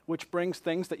 which brings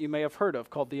things that you may have heard of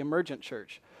called the emergent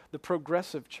church, the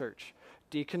progressive church,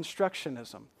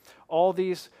 deconstructionism, all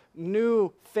these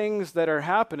new things that are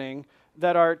happening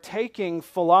that are taking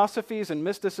philosophies and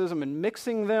mysticism and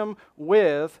mixing them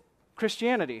with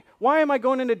Christianity. Why am I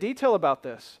going into detail about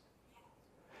this?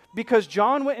 Because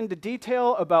John went into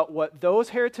detail about what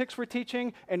those heretics were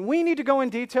teaching, and we need to go in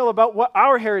detail about what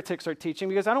our heretics are teaching,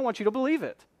 because I don't want you to believe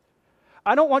it.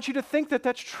 I don't want you to think that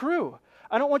that's true.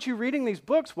 I don't want you reading these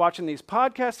books, watching these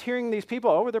podcasts, hearing these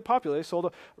people. Oh, they're popular.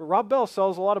 Rob Bell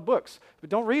sells a lot of books, but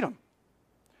don't read them.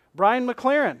 Brian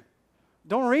McLaren,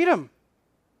 don't read them.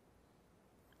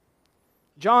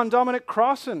 John Dominic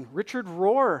Crossan, Richard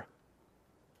Rohr,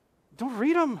 don't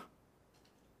read them.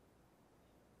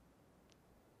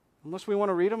 Unless we want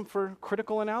to read them for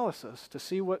critical analysis to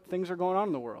see what things are going on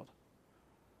in the world.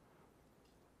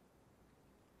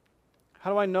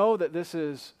 How do I know that this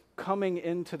is coming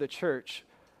into the church?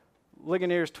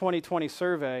 Ligonier's 2020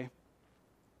 survey,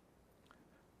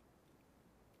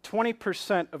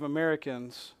 20% of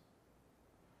Americans,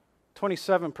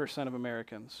 27% of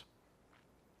Americans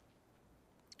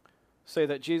say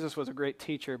that Jesus was a great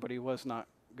teacher, but he was not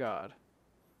God.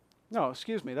 No,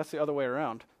 excuse me, that's the other way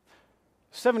around.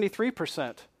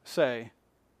 73% say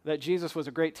that Jesus was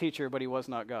a great teacher, but he was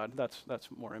not God. That's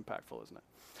more impactful, isn't it?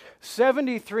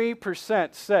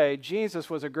 73% say Jesus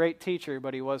was a great teacher,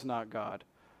 but he was not God.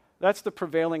 That's the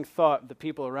prevailing thought of the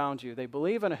people around you. They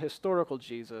believe in a historical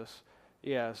Jesus,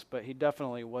 yes, but he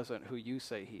definitely wasn't who you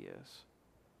say he is.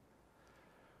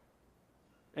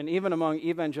 And even among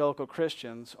evangelical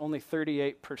Christians, only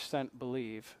 38%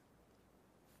 believe.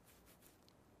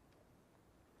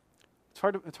 It's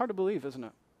hard to believe, isn't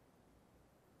it?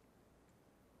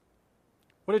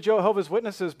 What did Jehovah's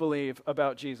Witnesses believe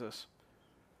about Jesus?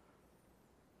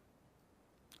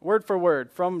 Word for word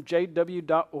from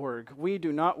jw.org. We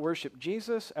do not worship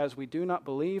Jesus as we do not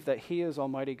believe that he is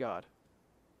Almighty God.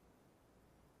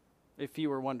 If you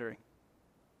were wondering.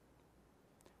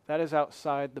 That is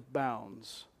outside the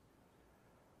bounds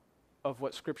of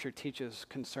what Scripture teaches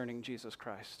concerning Jesus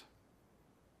Christ.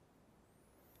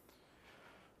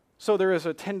 So there is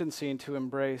a tendency to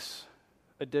embrace,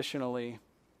 additionally,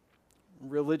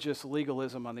 religious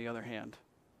legalism on the other hand.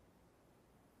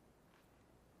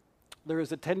 There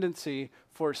is a tendency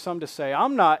for some to say,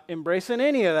 I'm not embracing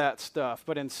any of that stuff,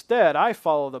 but instead I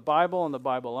follow the Bible and the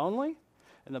Bible only.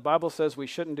 And the Bible says we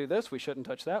shouldn't do this, we shouldn't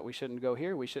touch that, we shouldn't go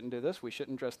here, we shouldn't do this, we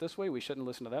shouldn't dress this way, we shouldn't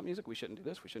listen to that music, we shouldn't do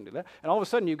this, we shouldn't do that. And all of a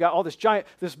sudden you've got all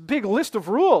this big list of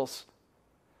rules.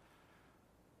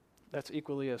 That's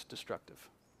equally as destructive.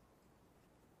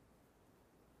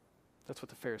 That's what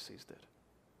the Pharisees did.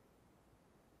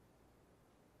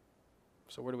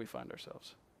 So where do we find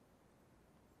ourselves?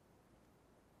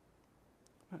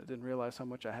 I didn't realize how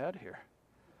much I had here.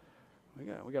 We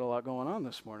got a lot going on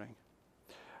this morning.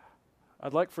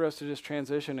 I'd like for us to just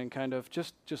transition and kind of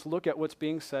just look at what's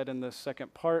being said in this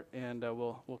second part, and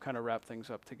we'll kind of wrap things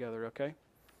up together, okay?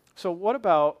 So what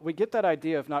about, we get that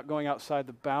idea of not going outside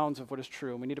the bounds of what is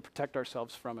true, and we need to protect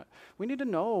ourselves from it. We need to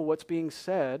know what's being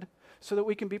said so that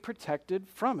we can be protected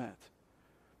from it.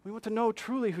 We want to know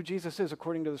truly who Jesus is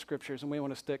according to the Scriptures, and we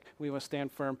want to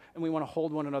stand firm, and we want to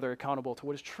hold one another accountable to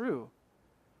what is true.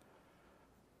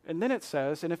 And then it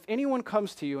says, and if anyone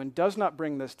comes to you and does not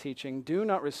bring this teaching, do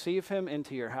not receive him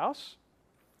into your house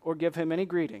or give him any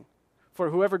greeting, for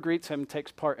whoever greets him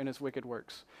takes part in his wicked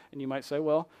works. And you might say,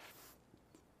 well,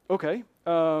 okay,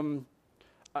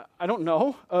 I don't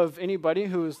know of anybody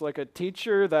who's like a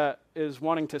teacher that is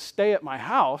wanting to stay at my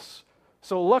house,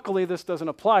 so luckily this doesn't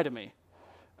apply to me.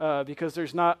 Because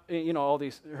there's not, all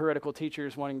these heretical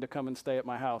teachers wanting to come and stay at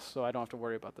my house, so I don't have to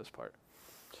worry about this part.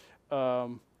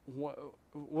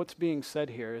 What's being said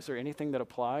here? Is there anything that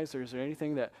applies? Or is there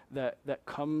anything that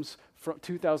comes from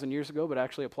 2,000 years ago but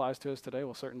actually applies to us today?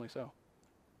 Well, certainly so.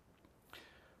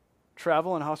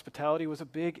 Travel and hospitality was a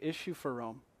big issue for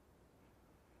Rome.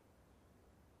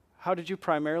 How did you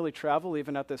primarily travel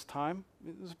even at this time?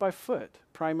 It was by foot.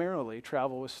 Primarily,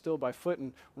 travel was still by foot,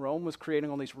 and Rome was creating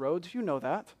all these roads. You know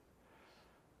that.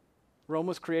 Rome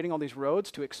was creating all these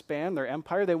roads to expand their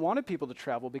empire. They wanted people to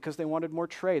travel because they wanted more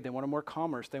trade. They wanted more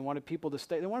commerce. They wanted people to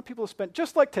stay. They wanted people to spend,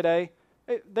 just like today,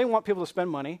 they want people to spend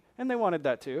money, and they wanted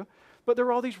that too. But there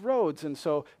were all these roads, and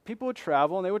so people would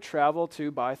travel, and they would travel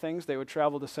to buy things. They would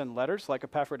travel to send letters, like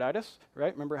Epaphroditus,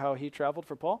 right? Remember how he traveled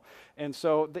for Paul? And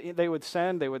so they would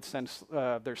send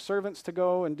their servants to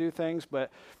go and do things.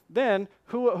 But then,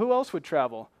 who else would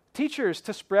travel? Teachers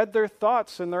to spread their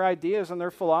thoughts and their ideas and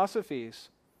their philosophies.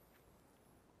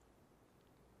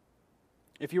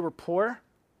 If you were poor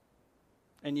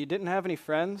and you didn't have any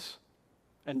friends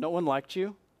and no one liked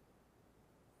you,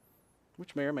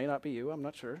 which may or may not be you, I'm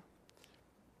not sure,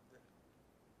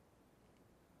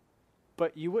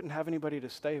 but you wouldn't have anybody to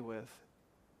stay with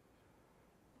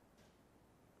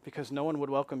because no one would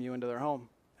welcome you into their home.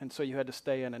 And so you had to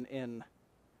stay in an inn.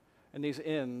 And these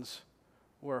inns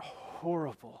were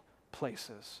horrible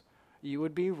places. You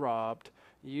would be robbed.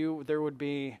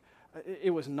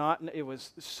 It was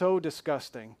so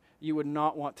disgusting. You would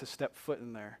not want to step foot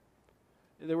in there.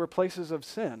 There were places of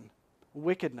sin,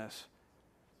 wickedness.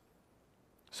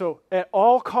 So at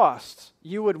all costs,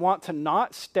 you would want to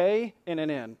not stay in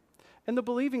an inn. And the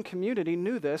believing community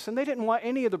knew this, and they didn't want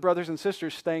any of the brothers and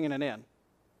sisters staying in an inn.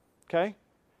 Okay?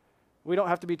 We don't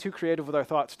have to be too creative with our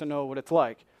thoughts to know what it's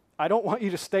like. I don't want you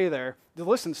to stay there.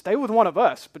 Listen, stay with one of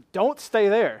us, but don't stay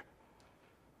there.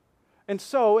 And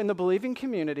so in the believing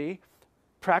community,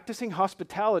 practicing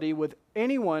hospitality with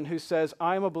anyone who says,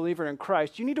 I'm a believer in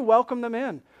Christ, you need to welcome them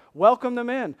in. Welcome them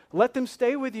in. Let them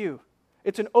stay with you.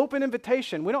 It's an open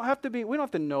invitation. We don't have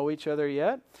to know each other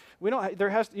yet. You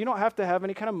don't have to have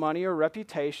any kind of money or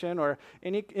reputation or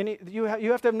you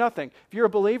have to have nothing. If you're a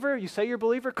believer, you say you're a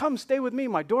believer, come stay with me.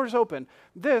 My door's open.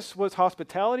 This was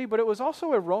hospitality, but it was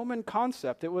also a Roman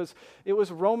concept. It was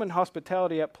Roman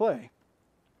hospitality at play.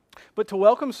 But to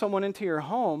welcome someone into your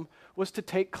home was to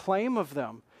take claim of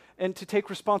them and to take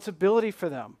responsibility for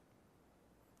them.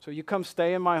 So you come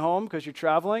stay in my home because you're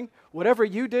traveling. Whatever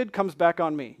you did comes back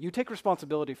on me. You take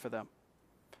responsibility for them.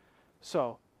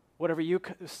 So whatever you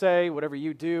say, whatever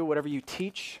you do, whatever you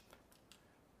teach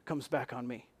comes back on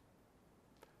me.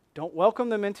 Don't welcome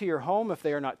them into your home if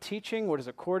they are not teaching what is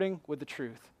according with the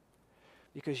truth,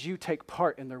 because you take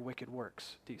part in their wicked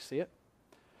works. Do you see it?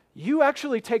 You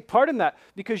actually take part in that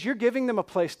because you're giving them a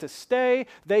place to stay.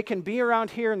 They can be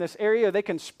around here in this area. They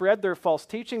can spread their false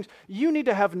teachings. You need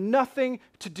to have nothing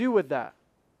to do with that.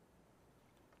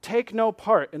 Take no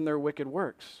part in their wicked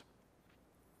works.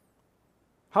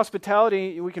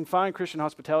 Hospitality, we can find Christian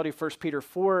hospitality, 1 Peter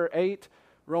 4:8,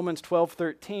 Romans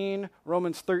 12:13,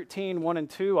 Romans 13:1 and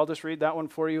 2. I'll just read that one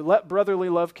for you. Let brotherly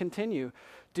love continue.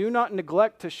 Do not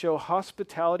neglect to show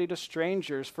hospitality to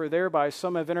strangers, for thereby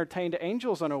some have entertained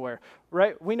angels unaware.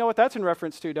 Right? We know what that's in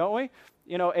reference to, don't we?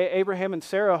 You know, Abraham and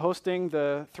Sarah hosting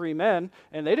the three men,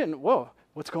 and they didn't, whoa,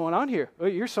 what's going on here? Oh,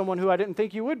 you're someone who I didn't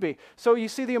think you would be. So you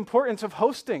see the importance of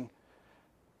hosting.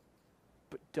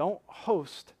 But don't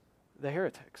host the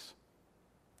heretics.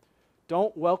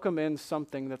 Don't welcome in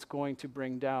something that's going to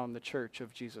bring down the church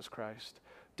of Jesus Christ.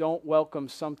 Don't welcome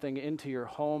something into your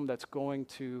home that's going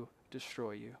to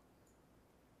destroy you.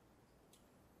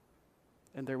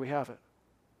 And there we have it.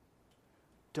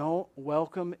 Don't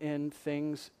welcome in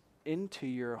things into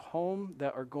your home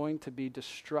that are going to be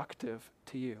destructive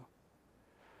to you.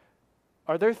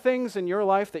 Are there things in your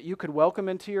life that you could welcome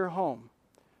into your home?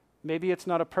 Maybe it's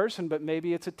not a person, but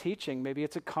maybe it's a teaching. Maybe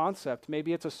it's a concept.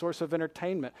 Maybe it's a source of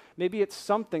entertainment. Maybe it's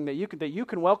something that you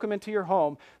can welcome into your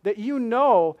home that you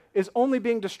know is only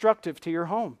being destructive to your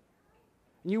home.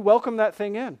 And you welcome that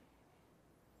thing in.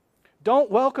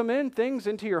 Don't welcome in things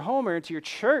into your home or into your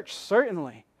church,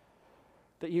 certainly,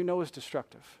 that you know is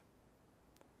destructive.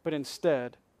 But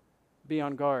instead, be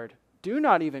on guard. Do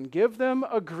not even give them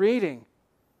a greeting,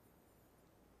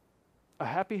 a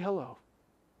happy hello.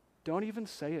 Don't even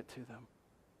say it to them.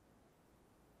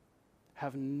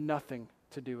 Have nothing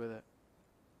to do with it.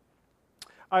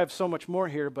 I have so much more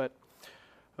here, but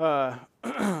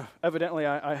evidently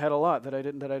I had a lot that I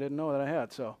didn't know that I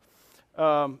had. So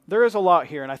there is a lot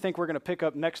here, and I think we're going to pick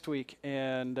up next week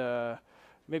and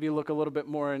maybe look a little bit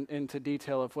more into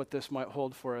detail of what this might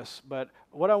hold for us. But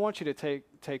what I want you to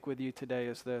take with you today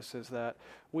is this: is that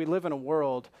we live in a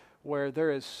world where there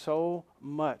is so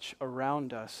much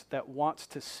around us that wants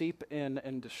to seep in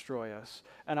and destroy us.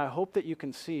 And I hope that you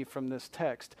can see from this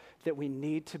text that we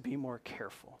need to be more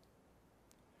careful.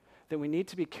 That we need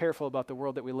to be careful about the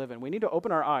world that we live in. We need to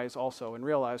open our eyes also and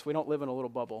realize we don't live in a little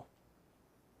bubble.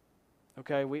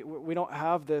 Okay, we don't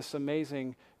have this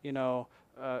amazing,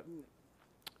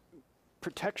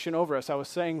 protection over us. I was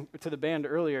saying to the band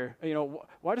earlier,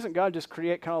 why doesn't God just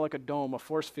create kind of like a dome, a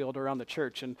force field around the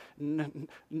church, and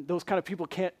those kind of people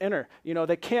can't enter?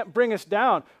 They can't bring us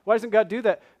down. Why doesn't God do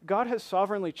that? God has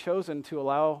sovereignly chosen to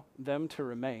allow them to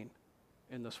remain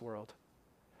in this world,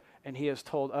 and He has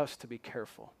told us to be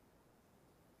careful.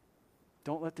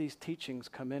 Don't let these teachings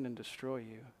come in and destroy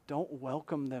you. Don't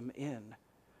welcome them in.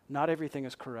 Not everything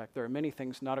is correct. There are many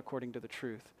things not according to the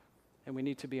truth, and we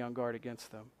need to be on guard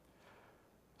against them.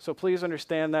 So please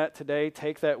understand that today.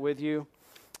 Take that with you.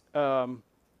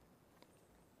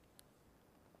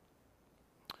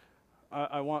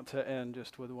 I want to end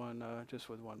just with one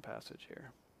passage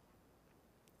here.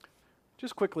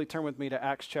 Just quickly turn with me to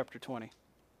Acts chapter 20.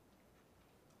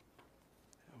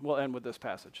 We'll end with this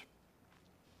passage.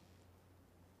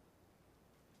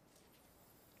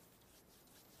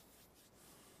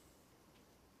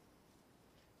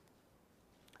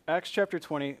 Acts chapter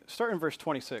 20, start in verse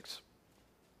 26.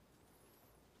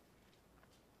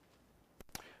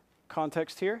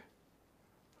 Context here.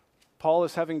 Paul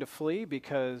is having to flee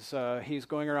because he's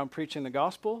going around preaching the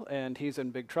gospel and he's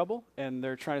in big trouble. And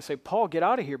they're trying to say, Paul, get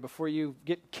out of here before you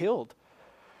get killed.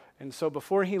 And so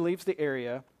before he leaves the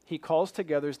area, he calls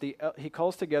together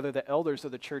the elders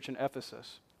of the church in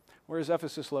Ephesus. Where is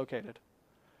Ephesus located?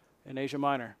 In Asia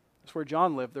Minor. It's where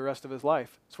John lived the rest of his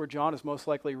life. It's where John is most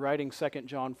likely writing 2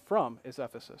 John from, is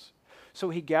Ephesus.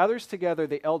 So he gathers together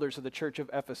the elders of the church of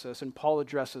Ephesus, and Paul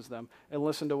addresses them. And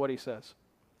listen to what he says.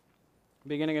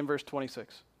 Beginning in verse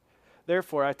 26.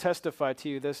 Therefore, I testify to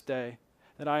you this day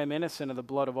that I am innocent of the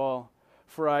blood of all,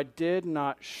 for I did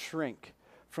not shrink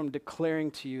from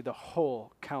declaring to you the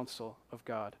whole counsel of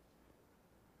God.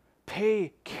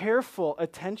 Pay careful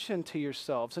attention to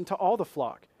yourselves and to all the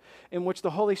flock, in which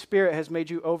the Holy Spirit has made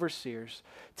you overseers,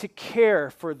 to care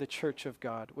for the church of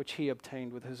God, which he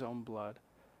obtained with his own blood.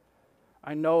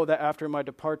 I know that after my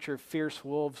departure, fierce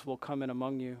wolves will come in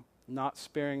among you, not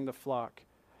sparing the flock.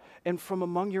 And from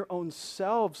among your own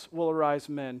selves will arise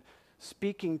men,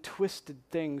 speaking twisted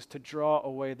things to draw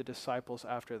away the disciples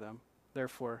after them.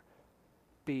 Therefore,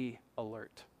 be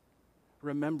alert,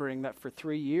 remembering that for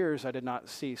 3 years I did not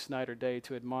cease night or day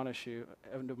to admonish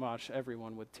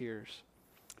everyone with tears.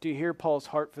 Do you hear Paul's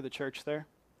heart for the church there?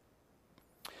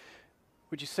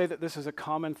 Would you say that this is a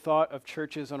common thought of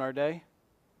churches in our day?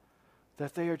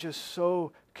 That they are just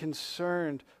so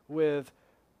concerned with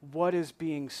what is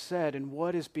being said and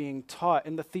what is being taught,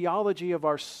 and the theology of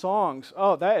our songs.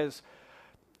 Oh, that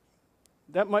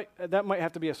might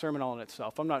have to be a sermon all in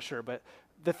itself. I'm not sure, but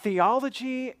the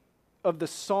theology of the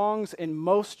songs in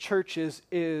most churches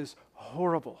is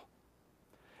horrible.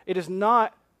 It is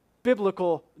not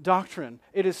biblical doctrine.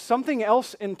 It is something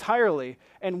else entirely,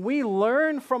 and we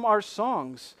learn from our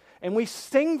songs and we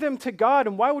sing them to God,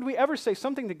 and why would we ever say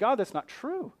something to God that's not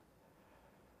true?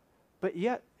 But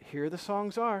yet, here the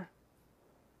songs are.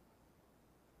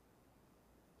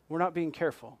 We're not being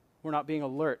careful. We're not being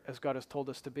alert as God has told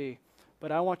us to be.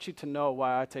 But I want you to know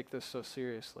why I take this so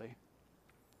seriously.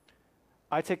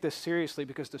 I take this seriously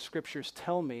because the scriptures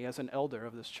tell me as an elder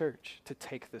of this church to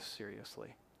take this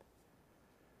seriously.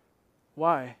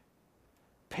 Why?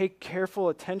 Pay careful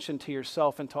attention to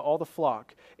yourself and to all the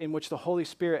flock in which the Holy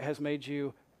Spirit has made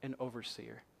you an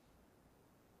overseer.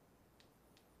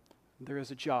 There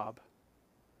is a job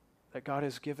that God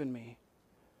has given me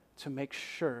to make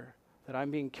sure that I'm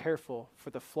being careful for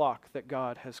the flock that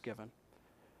God has given.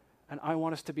 And I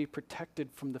want us to be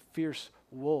protected from the fierce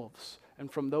wolves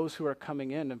and from those who are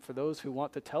coming in and for those who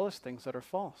want to tell us things that are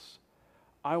false.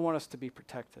 I want us to be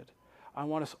protected. I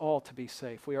want us all to be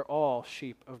safe. We are all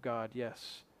sheep of God,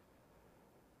 yes.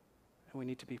 And we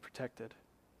need to be protected.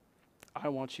 I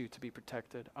want you to be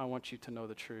protected. I want you to know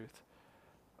the truth.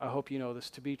 I hope you know this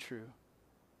to be true,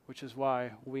 which is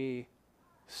why we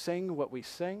sing what we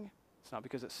sing. It's not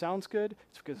because it sounds good.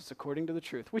 It's because it's according to the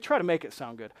truth. We try to make it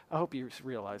sound good. I hope you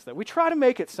realize that. We try to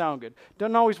make it sound good.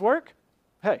 Doesn't always work.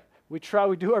 Hey, we try,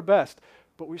 we do our best.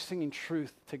 But we're singing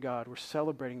truth to God. We're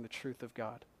celebrating the truth of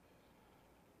God.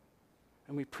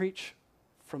 And we preach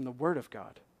from the Word of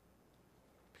God.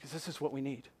 Because this is what we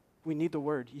need. We need the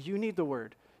Word. You need the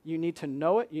Word. You need to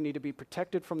know it. You need to be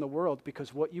protected from the world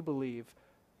because what you believe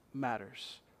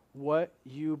matters. What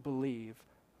you believe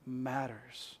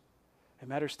matters. It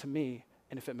matters to me.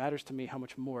 And if it matters to me, how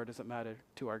much more does it matter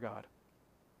to our God?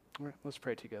 All right, let's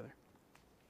pray together.